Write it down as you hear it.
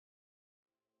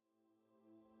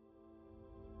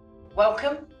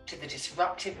Welcome to the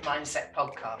Disruptive Mindset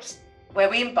Podcast, where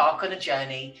we embark on a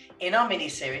journey in our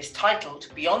mini-series titled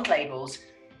Beyond Labels,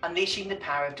 Unleashing the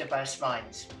Power of Diverse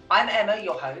Minds. I'm Emma,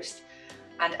 your host,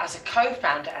 and as a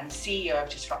co-founder and CEO of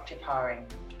Disruptive Hiring,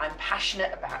 I'm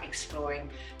passionate about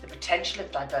exploring the potential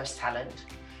of diverse talent.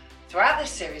 Throughout this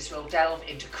series, we'll delve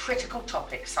into critical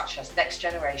topics such as next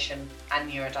generation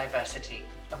and neurodiversity,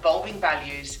 evolving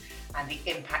values, and the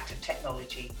impact of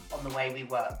technology on the way we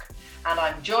work. And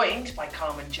I'm joined by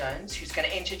Carmen Jones, who's going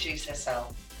to introduce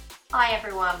herself. Hi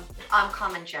everyone, I'm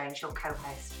Carmen Jones, your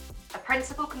co-host, a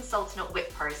principal consultant at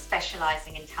Wipro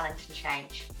specialising in talent and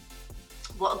change.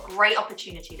 What a great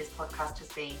opportunity this podcast has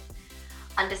been.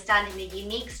 Understanding the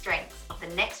unique strengths of the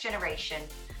next generation,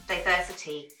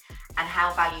 diversity, and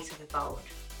how values have evolved.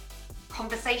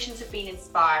 Conversations have been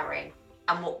inspiring,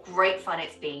 and what great fun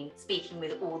it's been speaking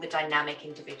with all the dynamic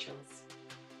individuals.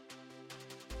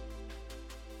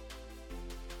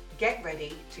 Get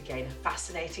ready to gain a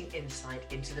fascinating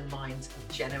insight into the minds of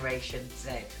Generation Z.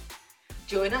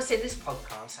 Join us in this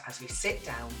podcast as we sit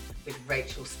down with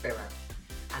Rachel Spero,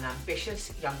 an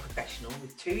ambitious young professional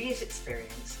with 2 years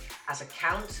experience as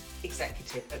account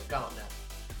executive at Gartner.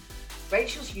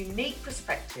 Rachel's unique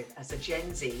perspective as a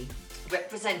Gen Z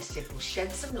representative will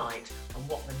shed some light on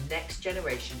what the next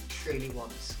generation truly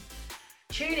wants.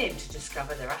 Tune in to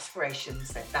discover their aspirations,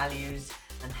 their values,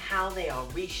 and how they are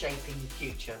reshaping the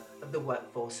future of the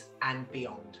workforce and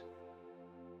beyond.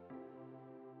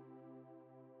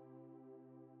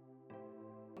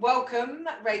 Welcome,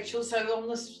 Rachel. So on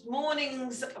this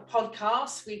morning's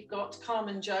podcast, we've got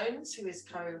Carmen Jones, who is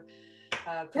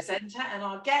co-presenter, and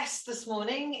our guest this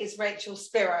morning is Rachel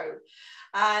Spero.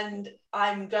 And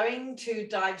I'm going to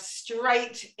dive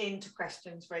straight into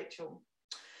questions, Rachel.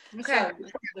 Okay. So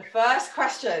the first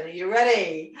question, are you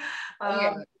ready?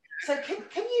 So can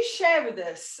you share with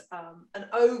us an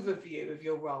overview of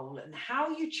your role and how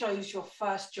you chose your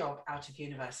first job out of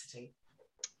university?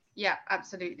 Yeah,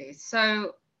 absolutely.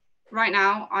 So right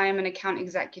now I am an account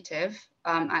executive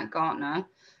at Gartner.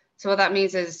 So what that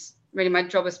means is really my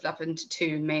job is split up into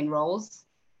two main roles.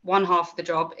 One half of the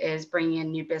job is bringing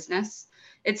in new business.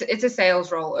 It's a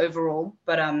sales role overall,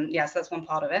 but yes, that's one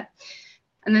part of it.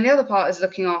 And then the other part is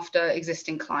looking after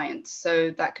existing clients. So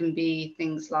that can be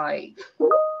things like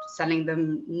selling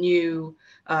them new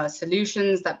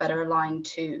solutions that better align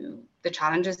to the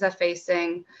challenges they're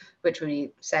facing, which would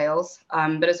be sales.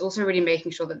 But it's also really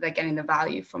making sure that they're getting the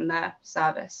value from their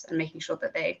service and making sure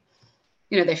that they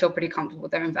feel pretty comfortable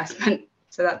with their investment.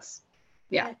 So that's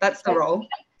the role.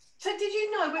 So did you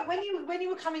know when you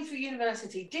were coming through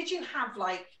university, did you have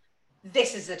like,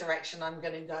 this is the direction I'm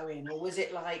going to go in? Or was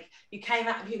it like you came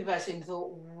out of university and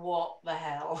thought, what the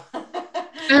hell?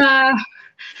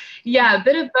 Yeah, a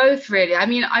bit of both, really. I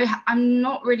mean, I'm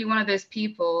not really one of those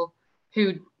people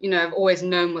who, have always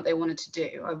known what they wanted to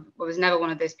do. I was never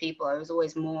one of those people. I was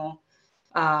always more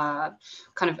kind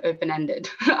of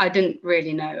open-ended. I didn't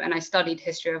really know. And I studied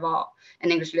history of art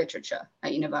and English literature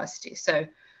at university. So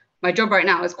my job right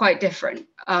now is quite different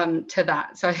to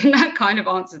that. So I think that kind of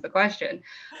answers the question.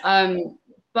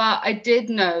 But I did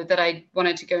know that I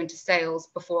wanted to go into sales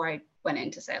before I went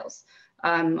into sales.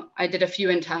 I did a few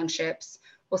internships.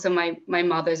 Also, my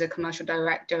mother's a commercial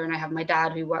director, and I have my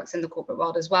dad who works in the corporate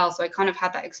world as well. So I kind of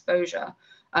had that exposure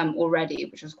already,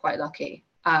 which was quite lucky.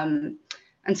 And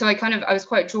so I was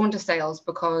quite drawn to sales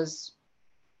because,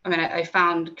 I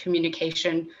found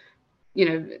communication,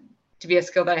 to be a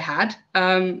skill that I had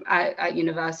at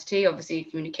university. Obviously,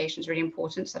 communication is really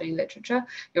important, studying literature.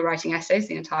 You're writing essays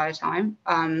the entire time.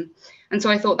 And so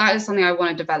I thought that is something I want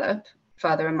to develop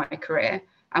further in my career,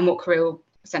 and what career will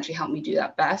essentially help me do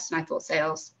that best. And I thought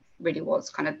sales really was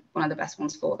kind of one of the best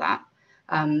ones for that.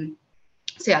 So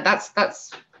yeah, that's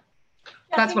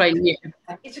what I knew.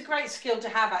 It's a great skill to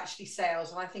have, actually,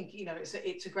 sales, and I think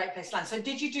it's a great place to land. So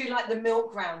did you do like the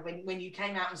milk round when you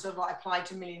came out and sort of like applied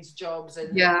to millions of jobs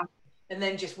and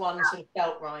then just one sort of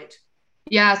felt right?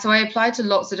 Yeah, so I applied to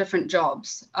lots of different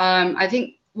jobs. I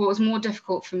think what was more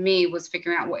difficult for me was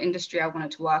figuring out what industry I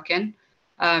wanted to work in.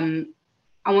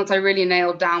 And once I really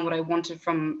nailed down what I wanted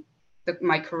from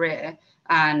my career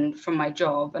and from my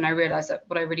job, and I realized that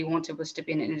what I really wanted was to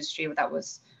be in an industry that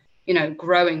was,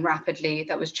 growing rapidly,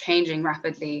 that was changing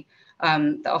rapidly,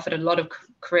 that offered a lot of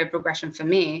career progression for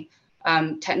me.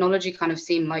 Technology kind of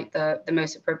seemed like the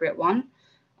most appropriate one,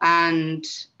 and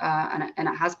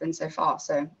it has been so far.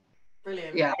 So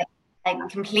brilliant. Yeah, I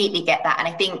completely get that, and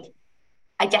I think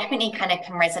I definitely kind of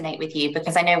can resonate with you,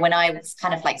 because I know when I was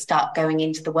kind of like start going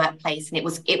into the workplace, and it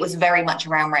was very much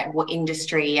around, right, what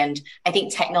industry, and I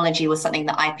think technology was something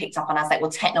that I picked up on. I was like,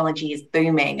 well, technology is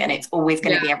booming and it's always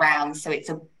going to be around, so it's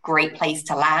a great place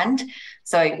to land.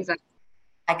 So Exactly.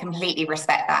 I completely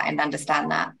respect that and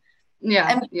understand that.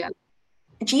 Yeah, yeah.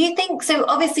 Do you think so?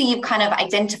 Obviously, you've kind of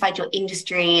identified your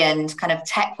industry, and kind of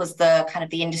tech was the kind of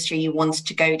the industry you wanted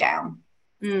to go down.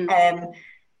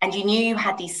 And you knew you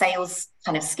had these sales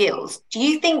kind of skills. Do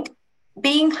you think,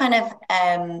 being kind of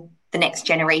the next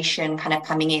generation kind of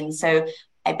coming in, so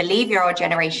I believe you're our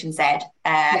Generation Z,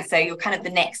 so you're kind of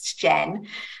the next gen.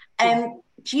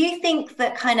 Do you think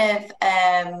that kind of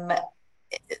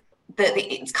that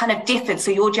it's kind of differed? So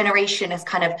your generation is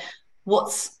kind of,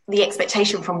 what's the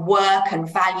expectation from work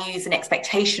and values and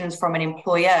expectations from an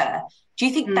employer? Do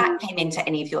you think that came into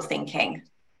any of your thinking?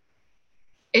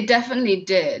 It definitely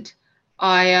did.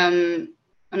 And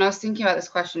I was thinking about this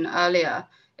question earlier.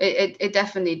 It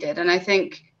definitely did. And I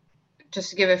think, just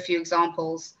to give a few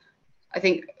examples, I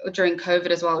think during COVID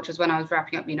as well, which was when I was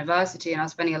wrapping up university and I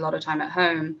was spending a lot of time at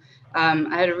home,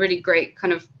 I had a really great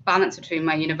kind of balance between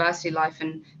my university life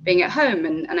and being at home,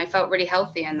 and I felt really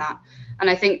healthy in that. And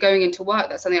I think going into work,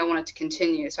 that's something I wanted to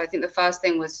continue. So I think the first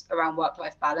thing was around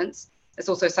work-life balance. It's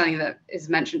also something that is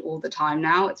mentioned all the time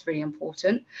now. It's really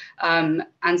important. And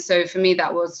so for me,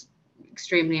 that was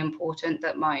extremely important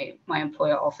that my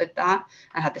employer offered that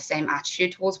and had the same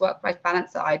attitude towards work-life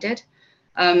balance that I did.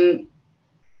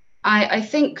 I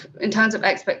think in terms of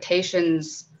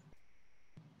expectations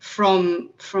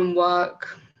from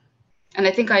work, and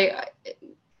I think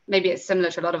maybe it's similar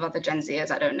to a lot of other Gen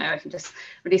Zers, I don't know, I can just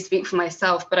really speak for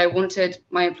myself, but I wanted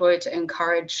my employer to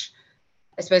encourage,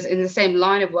 I suppose, in the same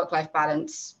line of work-life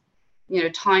balance,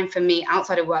 time for me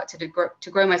outside of work to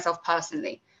grow myself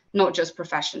personally, not just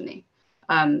professionally.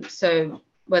 So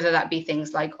whether that be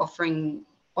things like offering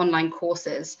online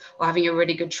courses or having a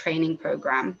really good training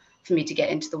program for me to get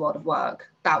into the world of work,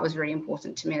 that was really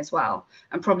important to me as well.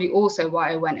 And probably also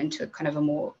why I went into kind of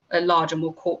a larger,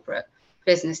 more corporate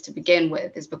business to begin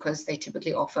with, is because they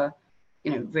typically offer,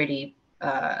 really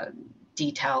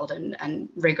detailed and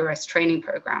rigorous training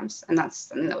programs. And that's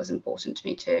something that was important to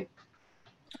me too.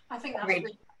 I think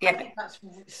that's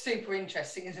super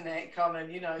interesting, isn't it,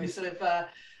 Carmen? Sort of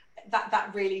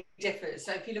that really differs.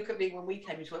 So if you look at me when we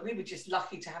came into work, we were just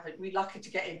lucky to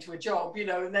get into a job,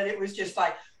 and then it was just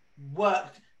like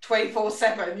work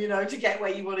 24/7, to get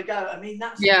where you want to go. I mean,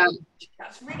 that's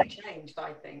really changed,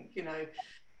 I think,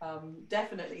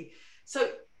 definitely.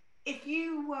 So if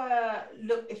you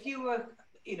were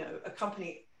a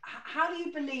company, how do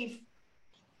you believe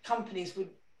companies would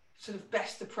sort of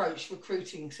best approach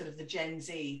recruiting sort of the Gen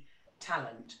Z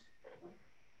talent?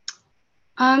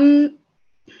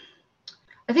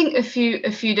 I think a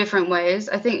few different ways.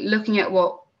 I think looking at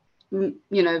what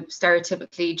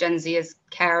stereotypically Gen Zers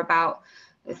care about,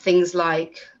 things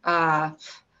like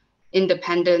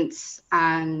independence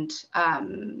and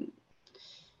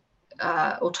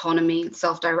autonomy,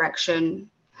 self-direction,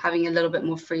 having a little bit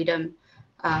more freedom,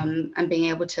 and being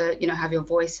able to have your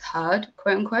voice heard,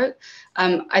 quote unquote.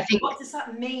 I think. What does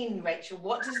that mean, Rachel?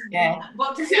 What does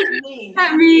that mean?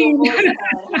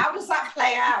 How does that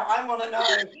play out? I want to know.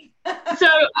 So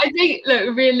I think,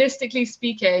 look, realistically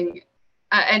speaking,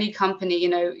 at any company,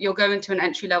 you'll go into an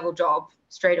entry-level job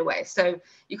straight away. So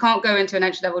you can't go into an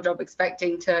entry-level job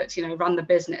expecting to run the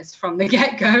business from the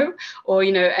get-go, or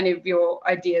any of your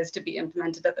ideas to be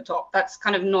implemented at the top. That's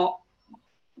kind of not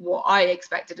what I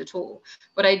expected at all.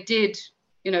 But I did,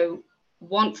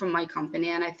 want from my company,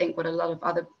 and I think what a lot of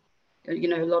other,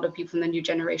 a lot of people in the new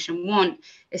generation want,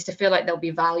 is to feel like they'll be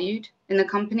valued in the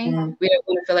company. We don't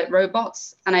want to feel like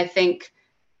robots. And I think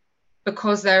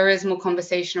because there is more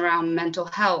conversation around mental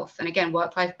health and, again,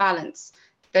 work-life balance,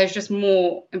 there's just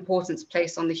more importance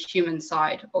placed on the human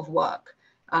side of work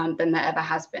than there ever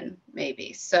has been,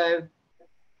 maybe. So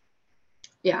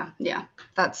yeah,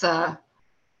 that's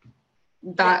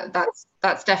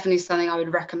definitely something I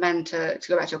would recommend, to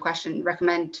go back to your question,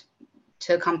 recommend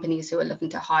to companies who are looking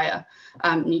to hire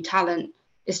new talent,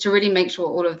 is to really make sure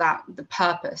all of that, the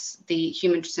purpose, the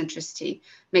human centricity,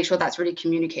 make sure that's really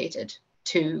communicated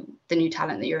to the new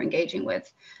talent that you're engaging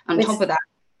with. On top of that,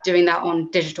 doing that on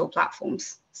digital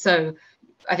platforms. So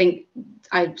I think,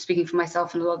 I'm speaking for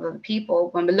myself and a lot of other people,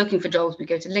 when we're looking for jobs, we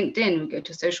go to LinkedIn, we go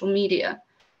to social media.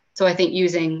 So I think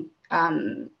using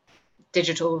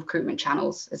digital recruitment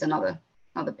channels is another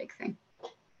big thing.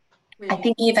 I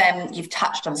think you've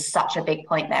touched on such a big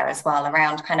point there as well,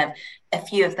 around kind of a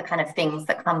few of the kind of things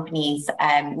that companies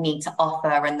need to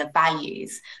offer and the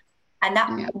values. And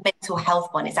that mental health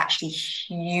one is actually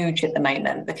huge at the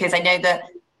moment, because I know that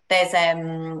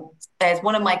there's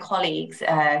one of my colleagues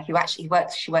who actually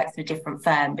she works in a different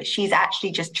firm, but she's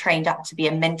actually just trained up to be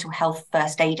a mental health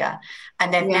first aider,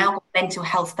 and they've now got mental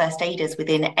health first aiders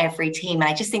within every team. And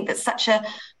I just think that's such a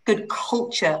good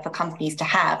culture for companies to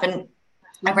have. And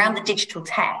around the digital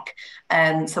tech,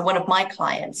 so one of my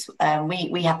clients,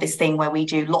 we have this thing where we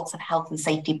do lots of health and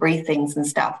safety briefings and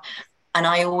stuff. And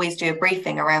I always do a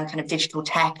briefing around kind of digital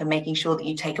tech and making sure that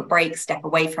you take a break, step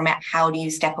away from it. How do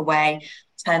you step away?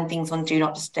 Turn things on do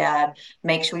not disturb.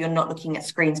 Make sure you're not looking at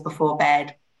screens before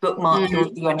bed. Bookmark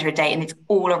you under a day. And it's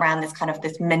all around this kind of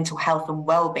this mental health and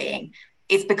well-being.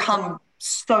 It's become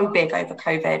so big over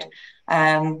COVID.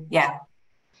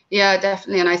 Yeah,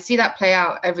 definitely. And I see that play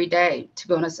out every day, to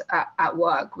be honest, at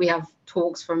work. We have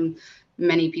talks from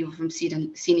many people from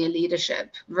senior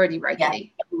leadership really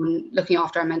regularly, looking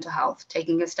after our mental health,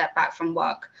 taking a step back from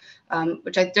work,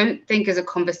 which I don't think is a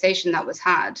conversation that was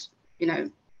had,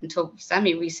 until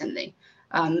semi-recently.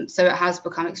 So it has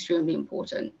become extremely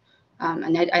important.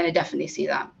 And I definitely see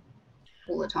that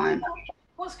all the time.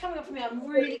 What's coming up for me, I'm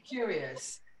really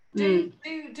curious. Do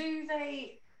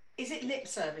they, is it lip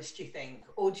service, do you think?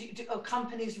 Or are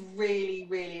companies really,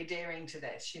 really adhering to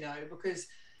this, because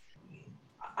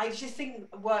I just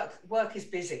think work is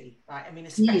busy, right? I mean,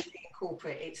 especially in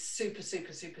corporate, it's super,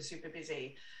 super, super, super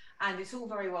busy. And it's all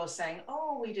very well saying,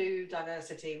 we do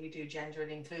diversity, we do gender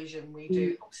and inclusion, we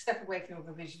do step away from your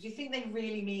conclusion. Do you think they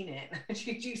really mean it?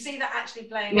 do you see that actually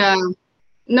playing out?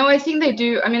 No, I think they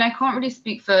do. I mean, I can't really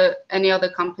speak for any other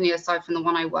company aside from the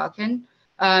one I work in.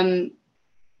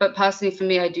 But personally, for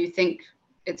me, I do think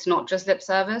it's not just lip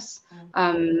service.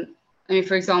 I mean,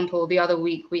 for example, the other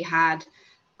week we had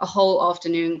a whole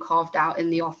afternoon carved out in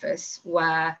the office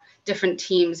where different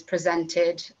teams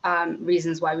presented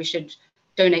reasons why we should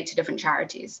donate to different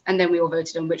charities. And then we all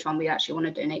voted on which one we actually want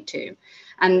to donate to.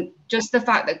 And just the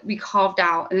fact that we carved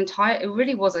out it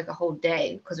really was like a whole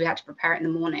day because we had to prepare it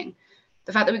in the morning.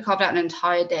 The fact that we carved out an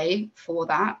entire day for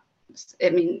that, I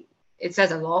mean, it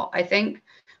says a lot, I think.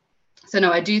 So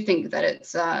no, I do think that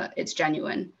it's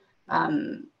genuine.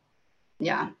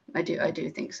 Yeah, I do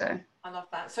think so. I love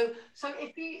that. So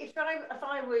if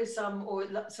I was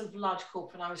or sort of large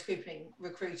corporate and I was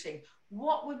recruiting,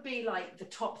 what would be like the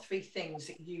top 3 things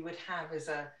that you would have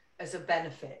as a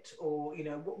benefit, or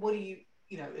what do you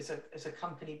as a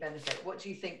company benefit? What do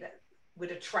you think that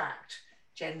would attract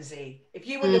Gen Z? If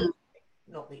you were looking,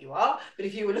 not that you are, but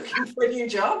if you were looking for a new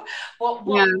job, what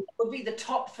would be the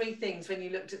top 3 things when you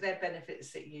looked at their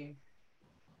benefits that you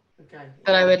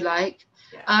that I would like?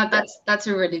 That's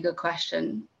a really good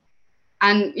question.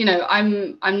 And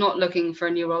I'm not looking for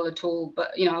a new role at all,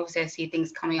 but obviously I see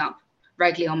things coming up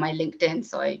regularly on my LinkedIn,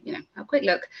 so I have a quick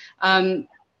look. And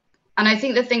I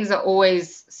think the things that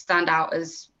always stand out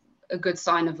as a good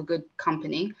sign of a good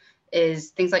company is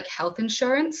things like health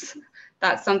insurance.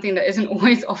 That's something that isn't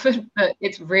always offered, but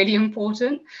it's really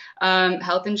important.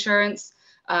 Health insurance.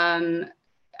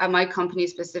 At my company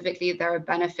specifically, there are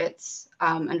benefits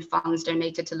and funds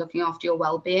donated to looking after your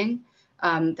well-being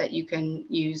that you can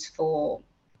use for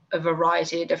a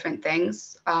variety of different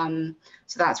things. So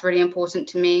that's really important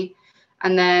to me.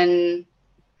 And then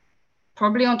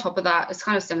probably on top of that, it's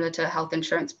kind of similar to health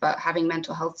insurance, but having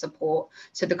mental health support.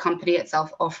 So the company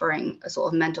itself offering a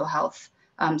sort of mental health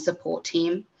support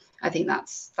team. I think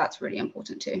that's really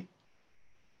important too.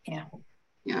 Yeah.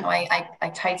 No,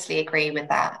 I totally agree with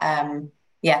that. And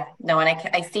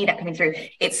I see that coming through.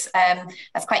 It's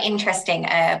that's quite interesting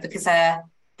because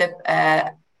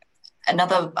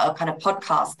another kind of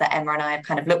podcast that Emma and I have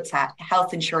kind of looked at,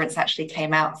 health insurance actually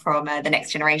came out from the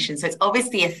Next Generation. So it's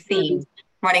obviously a theme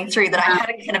running through that I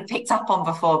hadn't kind of picked up on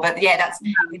before. But it's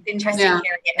interesting hearing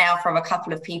it now from a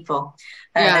couple of people.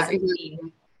 Healthcare.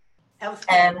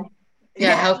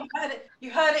 Health.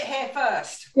 You heard it here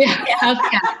first.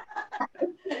 Healthcare.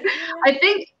 I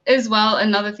think as well,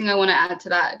 another thing I want to add to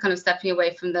that, kind of stepping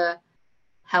away from the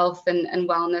health and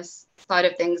wellness side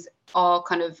of things, are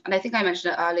kind of, and I think I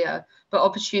mentioned it earlier, but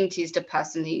opportunities to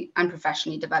personally and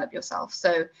professionally develop yourself.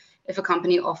 So if a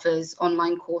company offers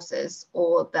online courses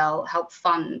or they'll help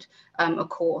fund a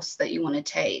course that you want to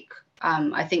take,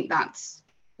 I think that's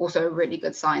also a really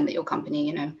good sign that your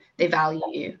company, they value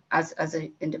you as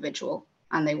an individual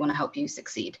and they want to help you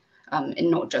succeed in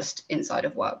not just inside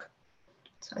of work.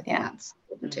 So I think that's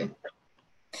important too.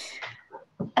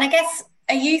 And I guess,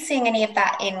 are you seeing any of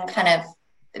that in kind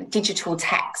of digital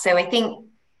tech? So I think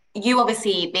you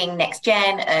obviously being next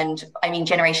gen, and I mean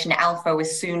Generation Alpha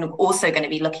was soon also going to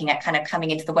be looking at kind of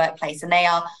coming into the workplace, and they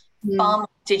are far more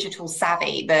digital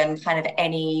savvy than kind of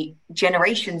any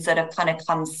generations that have kind of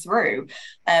come through.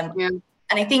 And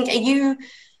I think,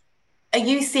 Are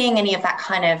you seeing any of that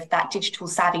kind of that digital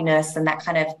savviness and that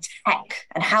kind of tech,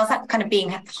 and how's that kind of being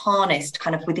harnessed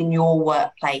kind of within your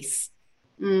workplace?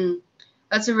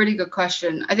 That's a really good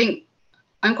question. I think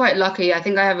I'm quite lucky. I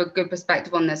think I have a good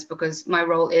perspective on this because my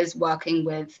role is working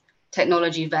with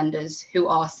technology vendors who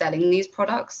are selling these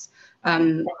products.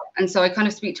 And so I kind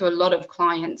of speak to a lot of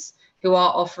clients who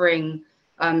are offering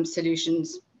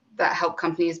solutions that help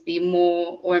companies be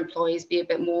more, or employees be a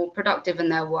bit more productive in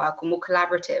their work, or more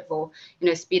collaborative, or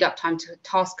speed up time to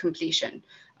task completion.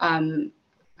 And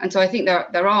so I think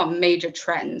there are major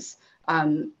trends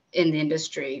in the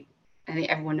industry. I think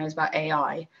everyone knows about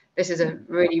AI. This is a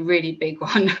really, really big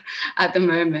one at the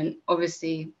moment.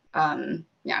 Obviously, I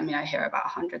hear about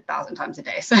 100,000 times a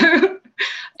day. So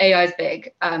AI is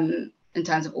big in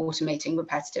terms of automating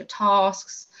repetitive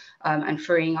tasks and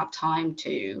freeing up time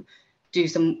to do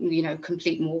some,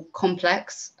 complete more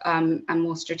complex and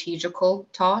more strategical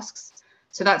tasks.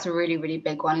 So that's a really, really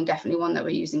big one, and definitely one that we're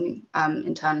using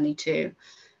internally too.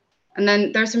 And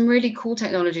then there are some really cool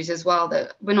technologies as well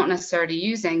that we're not necessarily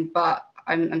using, but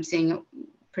I'm seeing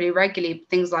pretty regularly.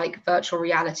 Things like virtual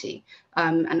reality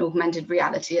and augmented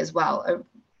reality as well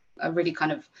are really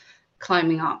kind of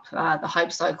climbing up the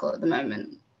hype cycle at the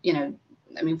moment.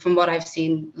 From what I've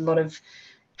seen, a lot of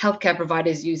healthcare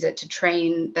providers use it to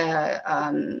train their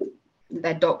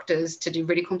doctors to do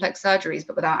really complex surgeries,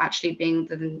 but without actually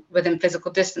being within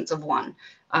physical distance of one.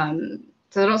 So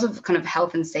there are lots of kind of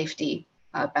health and safety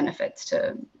benefits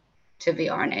to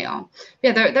VR and AR.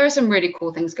 Yeah, there are some really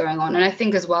cool things going on. And I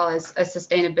think as well as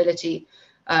sustainability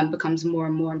becomes more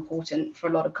and more important for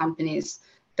a lot of companies,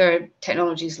 there are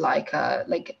technologies like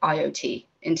IoT,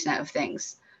 Internet of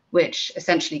Things, which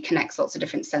essentially connects lots of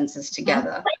different sensors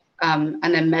together and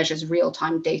then measures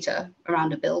real-time data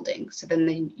around a building. So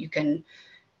then you can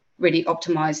really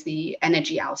optimize the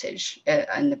energy outage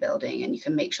in the building, and you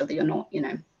can make sure that you're not,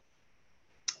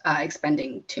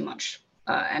 expending too much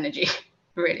energy,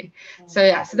 really. So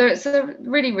yeah, so there are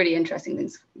really, really interesting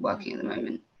things working at the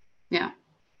moment. Yeah.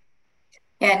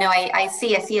 Yeah, no, I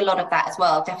see a lot of that as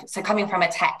well. So coming from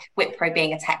a tech, Wipro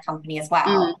being a tech company as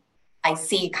well, I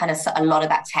see kind of a lot of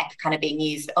that tech kind of being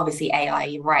used. Obviously, AI,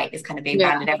 you're right, is kind of being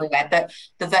branded everywhere. But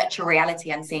the virtual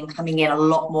reality I'm seeing coming in a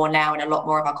lot more now, and a lot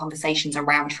more of our conversations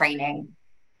around training.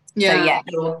 Yeah.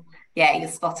 So you're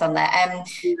spot on there.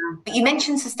 But you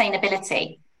mentioned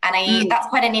sustainability, and that's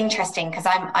quite an interesting, because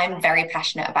I'm very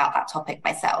passionate about that topic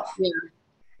myself.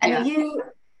 And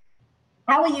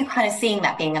how are you kind of seeing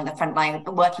that being on the front line,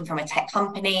 working from a tech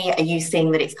company? Are you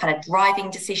seeing that it's kind of driving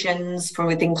decisions from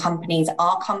within companies?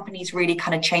 Are companies really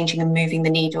kind of changing and moving the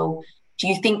needle? Do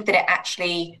you think that it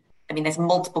actually, there's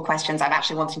multiple questions I'm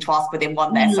actually wanting to ask within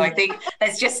one there. So I think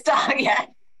let's just start,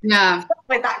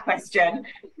 with that question.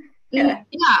 I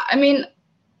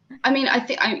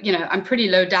think I'm pretty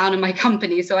low down in my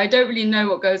company, so I don't really know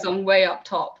what goes on way up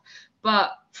top.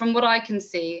 But from what I can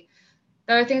see,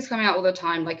 there are things coming out all the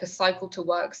time, like a cycle to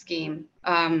work scheme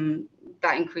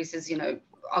that increases,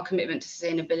 our commitment to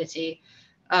sustainability.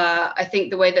 I think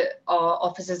the way that our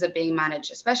offices are being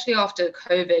managed, especially after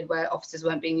COVID, where offices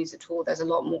weren't being used at all, there's a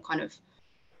lot more kind of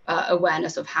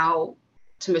awareness of how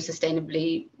to most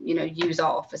sustainably, use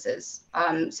our offices.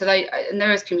 And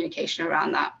there is communication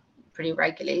around that pretty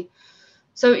regularly.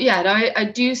 So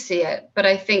I do see it, but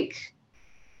I think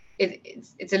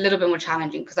it's a little bit more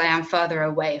challenging because I am further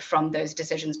away from those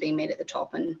decisions being made at the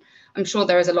top, and I'm sure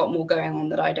there is a lot more going on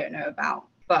that I don't know about.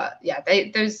 But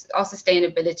our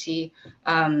sustainability,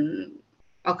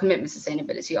 our commitment to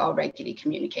sustainability are regularly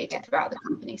communicated throughout the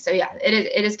company. So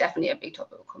it is definitely a big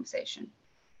topic of conversation.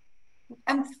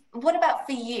 And what about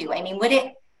for you? Would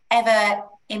it ever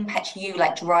impact you,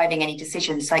 like driving any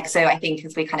decisions? So I think,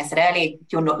 as we kind of said earlier,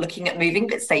 you're not looking at moving,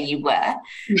 but say you were,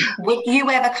 would you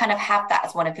ever kind of have that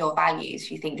as one of your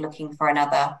values? You think looking for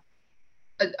another?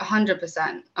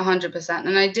 100%.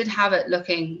 And I did have it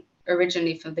looking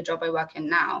originally for the job I work in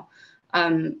now.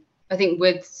 I think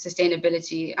with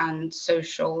sustainability and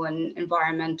social and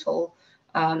environmental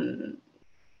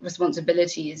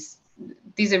responsibilities,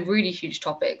 these are really huge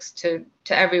topics to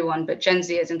everyone, but Gen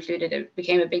Z is included. It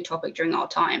became a big topic during our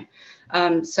time.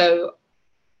 So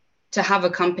to have a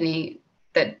company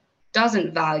that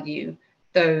doesn't value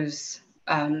those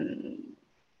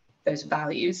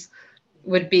values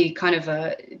would be kind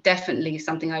of definitely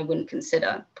something I wouldn't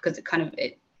consider, because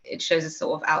it shows a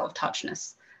sort of out of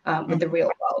touchness with the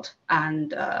real world,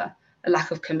 and a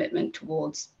lack of commitment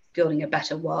towards building a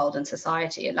better world and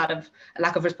society, a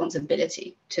lack of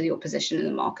responsibility to your position in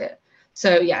the market. So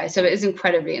it is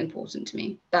incredibly important to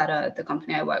me that the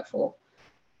company I work for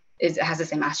has the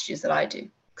same attitudes that I do,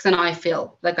 because then I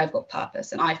feel like I've got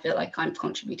purpose and I feel like I'm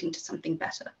contributing to something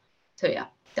better. So yeah,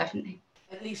 definitely.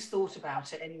 At least thought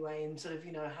about it anyway, and sort of,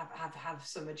 you know, have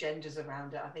some agendas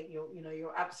around it. I think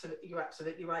you're absolutely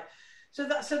right. So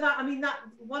that I mean, that,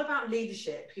 what about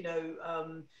leadership? You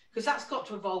know, because that's got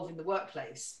to evolve in the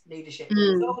workplace. Leadership,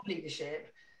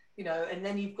 leadership, you know, and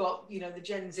then you've got, you know, the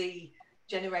Gen Z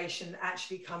generation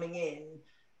actually coming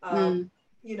in.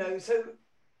 You know, so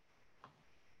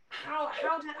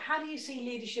how do you see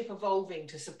leadership evolving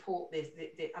to support this?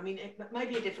 I mean, it may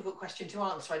be a difficult question to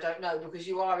answer. I don't know, because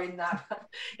you are in that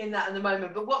at the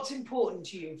moment. But what's important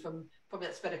to you from, probably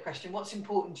that's a better question, what's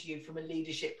important to you from a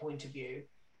leadership point of view?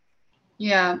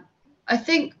 Yeah, I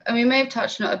think, I mean, we may have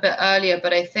touched on it a bit earlier,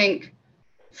 but I think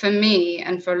for me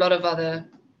and for a lot of other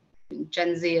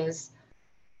Gen Zers,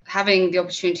 having the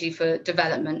opportunity for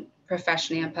development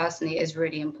professionally and personally is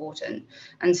really important.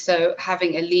 And so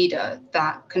having a leader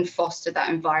that can foster that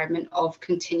environment of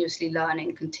continuously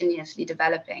learning, continuously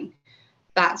developing,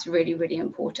 that's really, really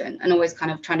important. And always kind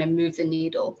of trying to move the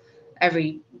needle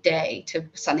every day to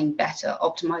something better,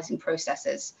 optimizing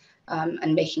processes,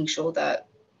 and making sure that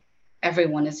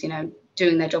everyone is, you know,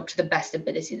 doing their job to the best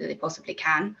ability that they possibly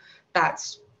can.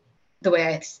 That's the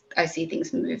way I see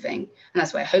things moving, and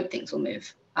that's why I hope things will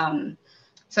move.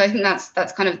 So I think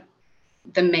that's kind of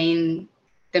the main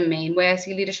way I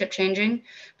see leadership changing.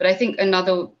 But I think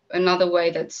another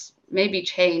way that's maybe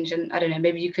changed, and I don't know,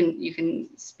 maybe you can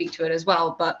speak to it as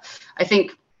well, but I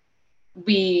think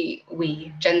we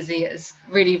Gen Zers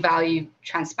really value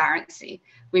transparency.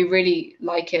 We really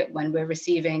like it when we're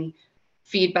receiving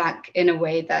feedback in a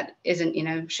way that isn't, you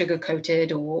know, sugar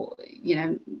coated, or, you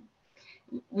know,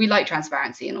 we like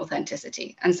transparency and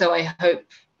authenticity. And so I hope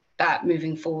that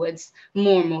moving forwards,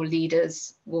 more and more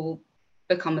leaders will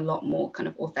become a lot more kind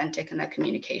of authentic in their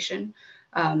communication.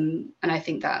 And I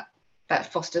think that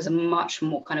fosters a much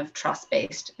more kind of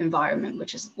trust-based environment,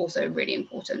 which is also really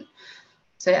important.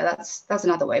 So yeah, that's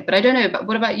another way. But I don't know, but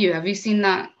what about you? Have you seen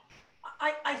that?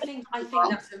 I think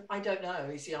that's I don't know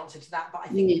is the answer to that, but I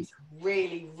think it's a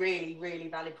really, really, really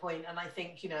valid point. And I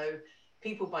think, you know,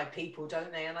 people by people,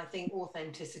 don't they? And I think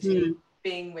authenticity,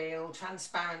 being real,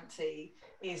 transparency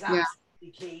is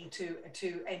absolutely key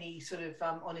to any sort of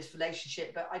honest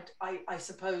relationship. But I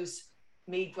suppose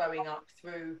me growing up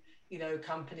through, you know,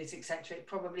 companies, etc., it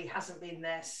probably hasn't been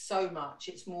there so much.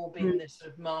 It's more been this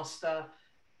sort of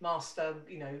master,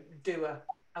 you know, doer.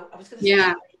 I was going to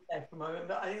say there for a moment,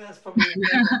 but I think that's probably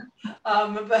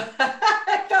but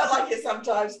I felt like it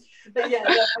sometimes. But yeah,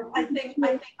 no, I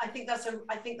think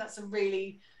that's a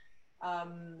really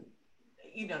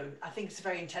you know, I think it's a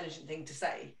very intelligent thing to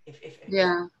say.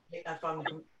 If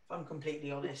I'm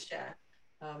completely honest,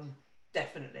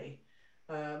 definitely.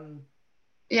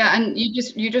 Yeah, and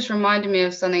you just reminded me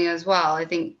of something as well. I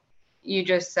think you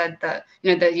just said that,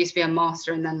 you know, there used to be a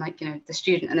master and then, like, you know, the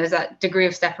student, and there's that degree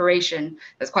of separation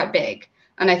that's quite big.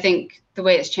 And I think the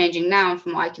way it's changing now,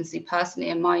 from what I can see personally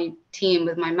in my team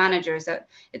with my manager, is that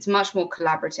it's much more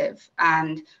collaborative,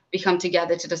 and we come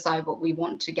together to decide what we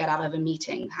want to get out of a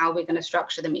meeting, how we're going to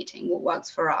structure the meeting, what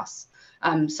works for us.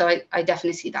 So I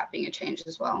definitely see that being a change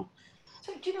as well.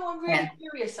 So, do you know, I'm really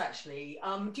curious actually.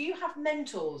 Do you have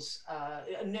mentors?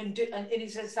 And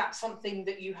is that something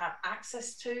that you have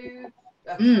access to?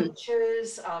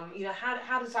 Coaches? You know,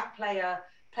 how does that play a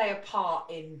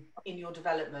part in your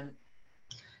development?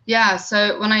 Yeah.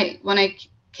 So when I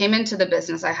came into the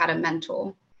business, I had a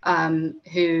mentor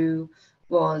who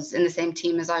was in the same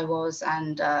team as I was,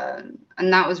 and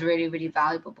that was really, really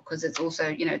valuable, because it's also,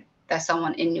 you know, there's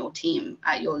someone in your team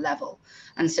at your level,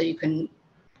 and so you can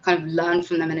kind of learn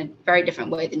from them in a very different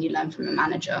way than you learn from a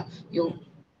manager. You're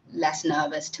less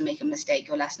nervous to make a mistake.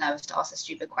 You're less nervous to ask a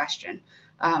stupid question.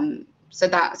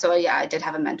 So yeah, I did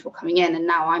have a mentor coming in, and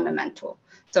now I'm a mentor.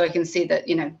 So I can see that,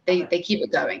 you know, they keep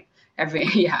it going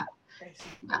every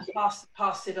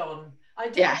Pass it on. I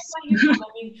do. Yes. I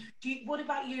mean, what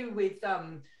about you with I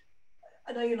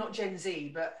know you're not Gen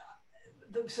Z, but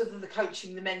the sort of the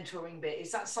coaching, the mentoring bit,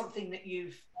 is that something that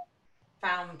you've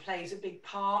found plays a big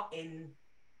part in?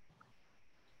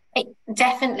 It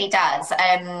definitely does.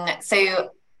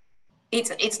 So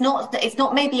it's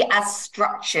not maybe as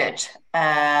structured.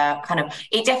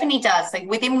 It definitely does. So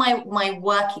within my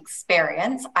work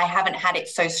experience, I haven't had it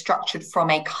so structured from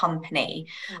a company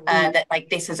that, like,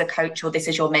 this is a coach or this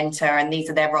is your mentor and these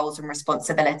are their roles and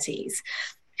responsibilities.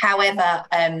 However,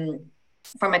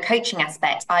 from a coaching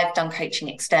aspect, I've done coaching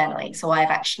externally. So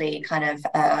I've actually kind of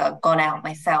gone out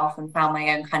myself and found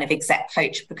my own kind of exec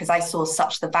coach, because I saw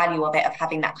such the value of it, of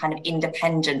having that kind of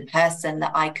independent person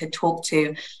that I could talk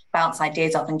to, bounce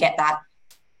ideas off, and get that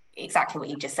exactly what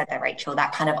you just said there, Rachel,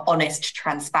 that kind of honest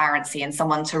transparency and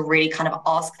someone to really kind of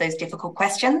ask those difficult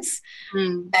questions.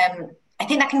 I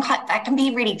think that can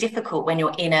be really difficult when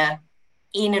you're in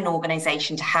an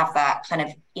organization to have that kind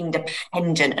of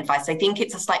independent advice. I think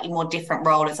it's a slightly more different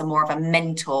role as a more of a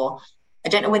mentor. I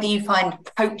don't know whether you find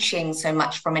coaching so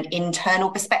much from an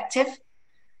internal perspective.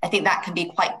 I think that can be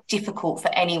quite difficult for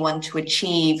anyone to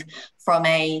achieve from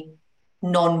a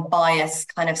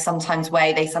non-biased kind of sometimes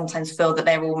way. They sometimes feel that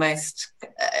they're almost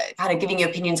kind of giving you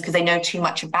opinions because they know too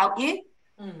much about you.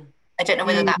 I don't know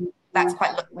whether that's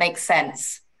quite makes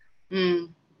sense. Yeah.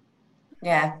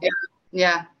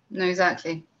 No,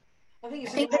 exactly. I think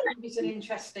it's an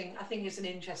interesting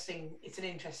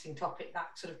topic,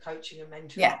 that sort of coaching and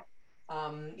mentoring. Yeah.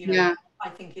 I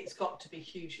think it's got to be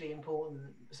hugely important,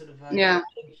 sort of,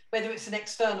 whether it's an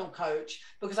external coach,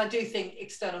 because I do think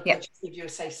external coaches give you a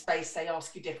safe space. They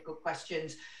ask you difficult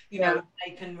questions,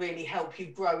 they can really help you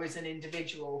grow as an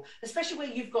individual, especially where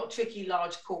you've got tricky,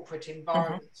 large corporate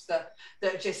environments that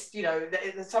just,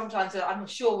 that sometimes I'm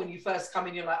sure when you first come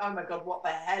in, you're like, oh my God, what the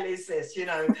hell is this?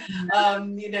 To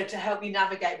help you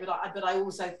navigate. But I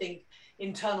also think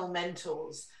internal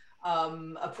mentors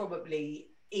are probably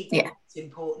equally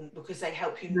important, because they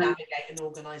help you navigate an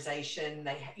organization.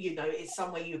 It's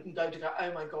somewhere you can go,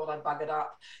 oh my God, I buggered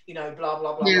up, blah blah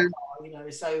blah blah.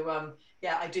 So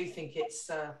I do think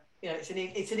it's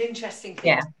it's an interesting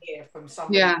thing to hear from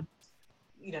somebody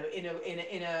in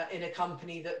a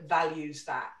company that values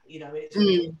that. It's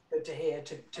really good to hear,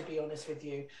 to be honest with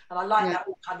you. And I like that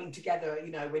all coming together,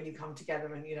 when you come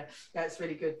together, and it's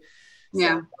really good.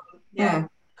 So,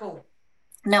 cool.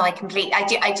 No, I do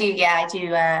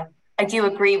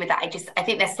agree with that. I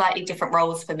think there's slightly different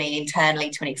roles for me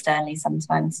internally to and externally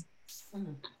sometimes.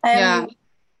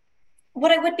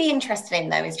 What I would be interested in,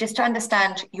 though, is just to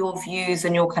understand your views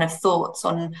and your kind of thoughts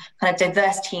on kind of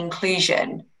diversity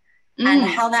inclusion and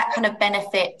how that kind of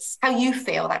benefits, how you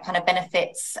feel that kind of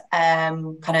benefits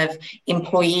kind of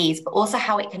employees, but also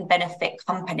how it can benefit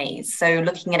companies. So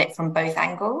looking at it from both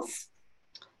angles.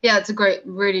 Yeah, it's a great,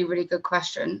 really, really good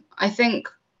question. I think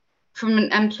from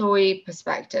an employee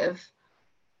perspective,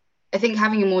 I think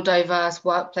having a more diverse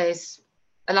workplace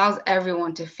allows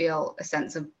everyone to feel a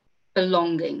sense of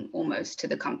belonging almost to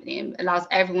the company, and allows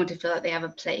everyone to feel like they have a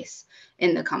place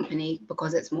in the company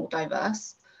because it's more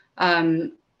diverse.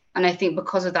 And I think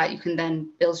because of that, you can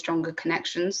then build stronger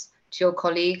connections to your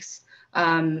colleagues.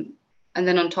 And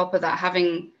then on top of that,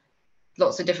 having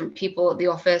lots of different people at the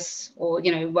office, or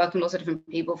working with lots of different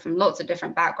people from lots of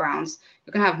different backgrounds,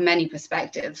 you can have many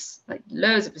perspectives, like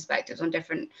loads of perspectives on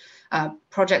different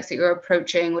projects that you're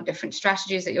approaching, or different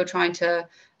strategies that you're trying to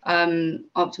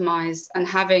optimize. And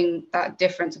having that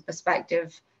difference of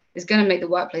perspective is going to make the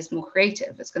workplace more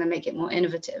creative. It's going to make it more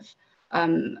innovative,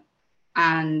 and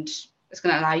it's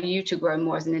going to allow you to grow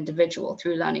more as an individual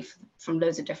through learning from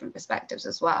loads of different perspectives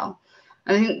as well.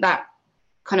 And I think that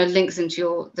kind of links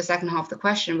into the second half of the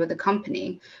question with the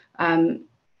company. I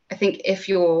think if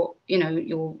your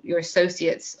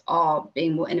associates are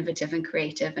being more innovative and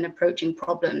creative and approaching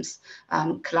problems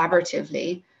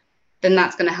collaboratively, then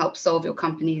that's going to help solve your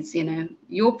company's,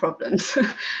 your problems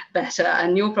better,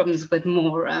 and your problems with a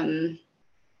more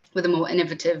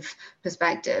innovative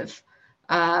perspective.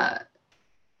 And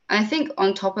I think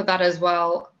on top of that as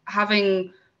well,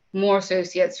 having more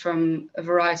associates from a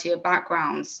variety of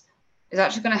backgrounds is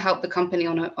actually going to help the company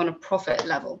on a profit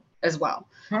level as well.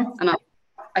 And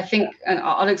I think, and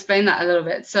I'll explain that a little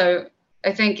bit. So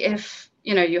I think if,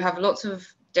 you have lots of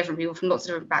different people from lots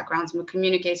of different backgrounds, and we're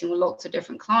communicating with lots of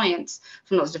different clients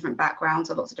from lots of different backgrounds,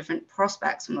 or lots of different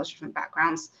prospects from lots of different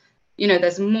backgrounds,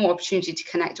 there's more opportunity to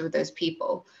connect with those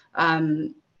people.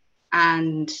 And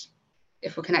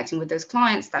if we're connecting with those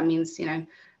clients, that means,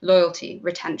 loyalty,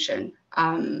 retention,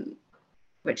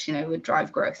 which, would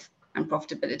drive growth and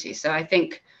profitability. So I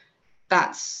think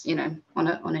that's, on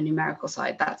a numerical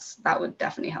side, that would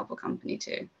definitely help a company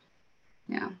too.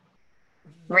 Yeah.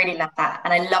 Really love that.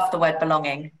 And I love the word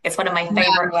belonging. It's one of my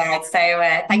favorite words. So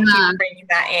thank you for bringing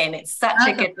that in. It's such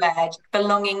a good word.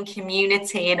 Belonging,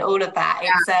 community, and all of that.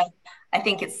 It's I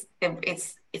think it's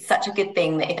such a good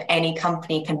thing that if any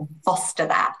company can foster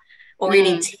that, or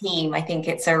really team, I think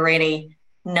it's a really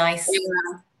nice,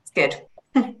 it's good.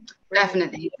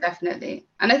 Definitely.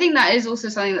 And I think that is also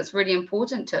something that's really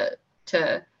important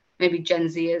to maybe Gen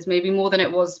Zers, maybe more than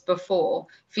it was before,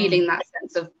 feeling that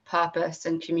sense of purpose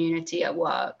and community at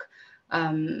work.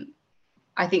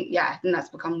 I think that's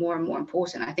become more and more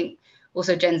important. I think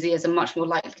also Gen Zers are much more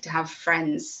likely to have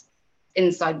friends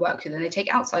inside work than they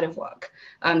take outside of work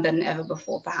than ever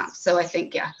before, perhaps. So I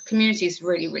think, community is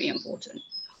really, really important.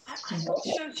 I'm not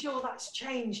so sure that's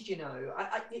changed,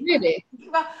 Really?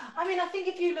 Well, I mean, I think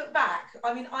if you look back,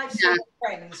 I mean, I've seen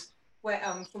friends where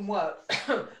from work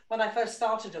when I first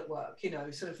started at work,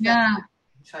 sort of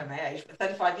showing my age, but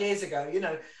 35 years ago,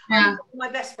 my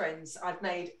best friends I've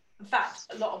made. In fact,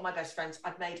 a lot of my best friends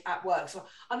I've made at work. So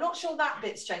I'm not sure that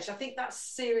bit's changed. I think that's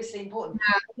seriously important.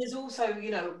 Yeah. There's also,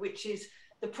 which is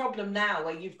the problem now,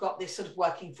 where you've got this sort of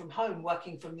working from home,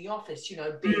 working from the office, being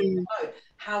remote.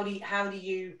 How do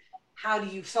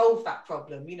you solve that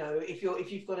problem? If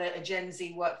you've got a Gen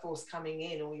Z workforce coming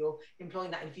in, or you're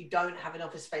employing that, and if you don't have an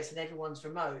office space and everyone's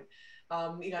remote,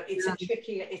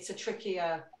 it's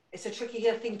a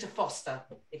trickier thing to foster,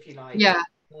 if you like. Yeah.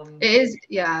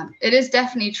 It is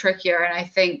definitely trickier. And I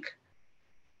think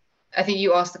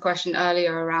you asked the question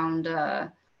earlier around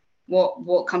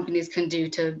what companies can do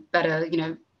to better,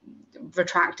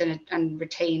 retract and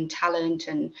retain talent,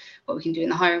 and what we can do in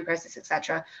the hiring process,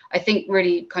 etc. I think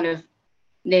really kind of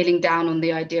nailing down on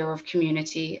the idea of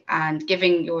community and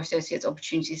giving your associates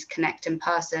opportunities to connect in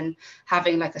person,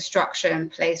 having like a structure in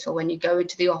place for when you go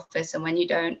into the office and when you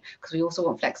don't, because we also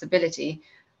want flexibility.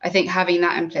 I think having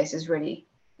that in place is really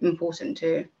important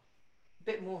too. A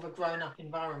bit more of a grown-up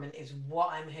environment is what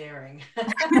I'm hearing.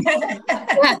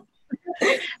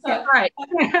 So, right.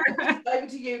 Over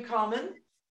to you, Carmen.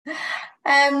 So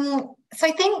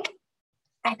I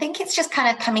think it's just kind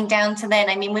of coming down to then.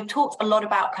 I mean, we've talked a lot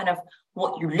about kind of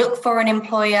what you look for an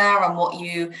employer and what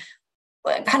you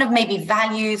kind of maybe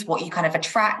values, what you kind of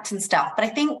attract and stuff. But I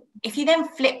think if you then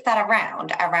flip that around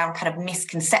kind of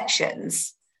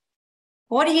misconceptions,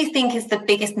 what do you think is the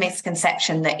biggest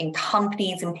misconception that in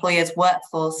companies, employers,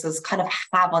 workforces kind of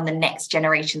have on the next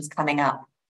generations coming up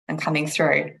and coming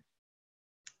through?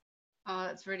 Oh,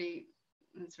 that's a really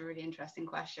interesting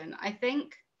question. I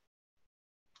think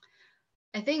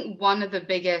one of the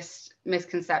biggest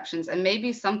misconceptions, and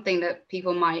maybe something that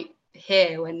people might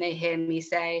hear when they hear me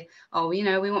say, oh, we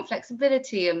want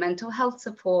flexibility and mental health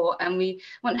support, and we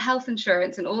want health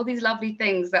insurance and all these lovely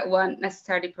things that weren't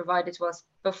necessarily provided to us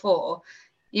before.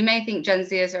 You may think Gen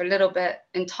Zers are a little bit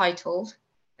entitled,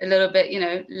 a little bit,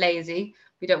 lazy.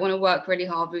 We don't want to work really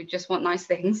hard. We just want nice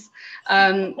things.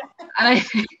 And I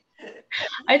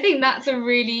think that's a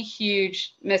really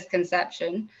huge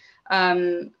misconception.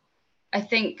 I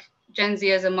think Gen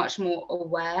Zers are much more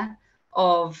aware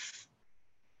of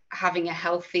having a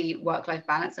healthy work-life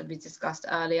balance, as we discussed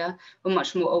earlier. We're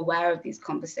much more aware of these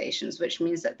conversations, which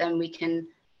means that then we can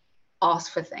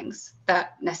ask for things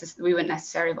that we wouldn't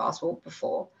necessarily have asked for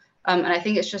before. And I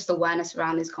think it's just awareness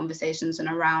around these conversations and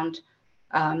around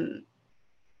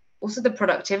also the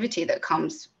productivity that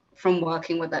comes from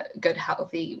working with a good,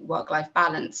 healthy work-life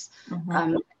balance. Mm-hmm.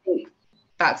 I think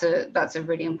that's a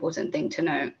really important thing to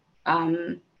note.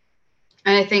 And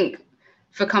I think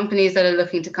for companies that are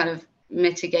looking to kind of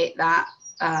mitigate that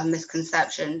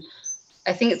misconception,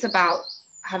 I think it's about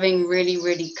having really,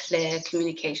 really clear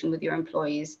communication with your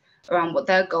employees around what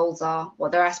their goals are,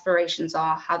 what their aspirations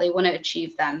are, how they want to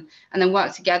achieve them, and then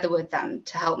work together with them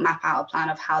to help map out a plan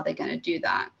of how they're going to do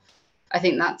that. I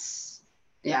think that's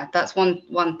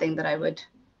one thing that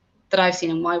I've seen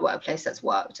in my workplace that's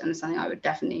worked, and it's something I would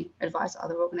definitely advise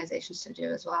other organizations to do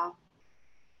as well.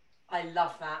 I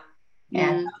love that.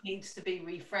 Yeah. That needs to be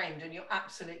reframed, and you're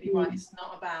absolutely right. It's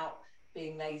not about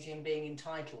being lazy and being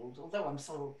entitled, although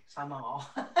some are.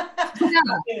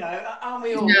 Aren't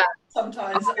we all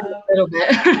sometimes? A little bit.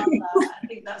 I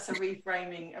think that's a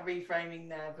reframing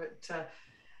there. But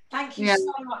thank you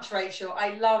so much, Rachel.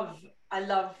 I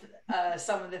love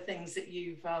some of the things that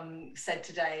you've said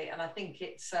today, and I think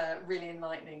it's really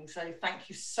enlightening. So thank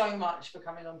you so much for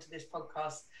coming on to this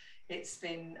podcast. It's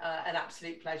been an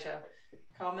absolute pleasure.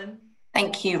 Carmen?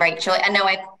 Thank you, Rachel. I know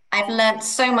I've learned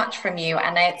so much from you,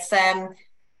 and it's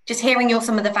just hearing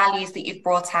some of the values that you've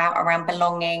brought out around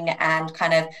belonging and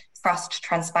kind of trust,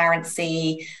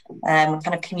 transparency,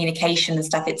 kind of communication and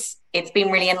stuff. It's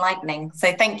been really enlightening.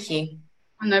 So thank you.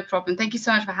 No problem. Thank you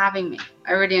so much for having me.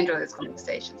 I really enjoy this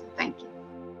conversation. So thank you.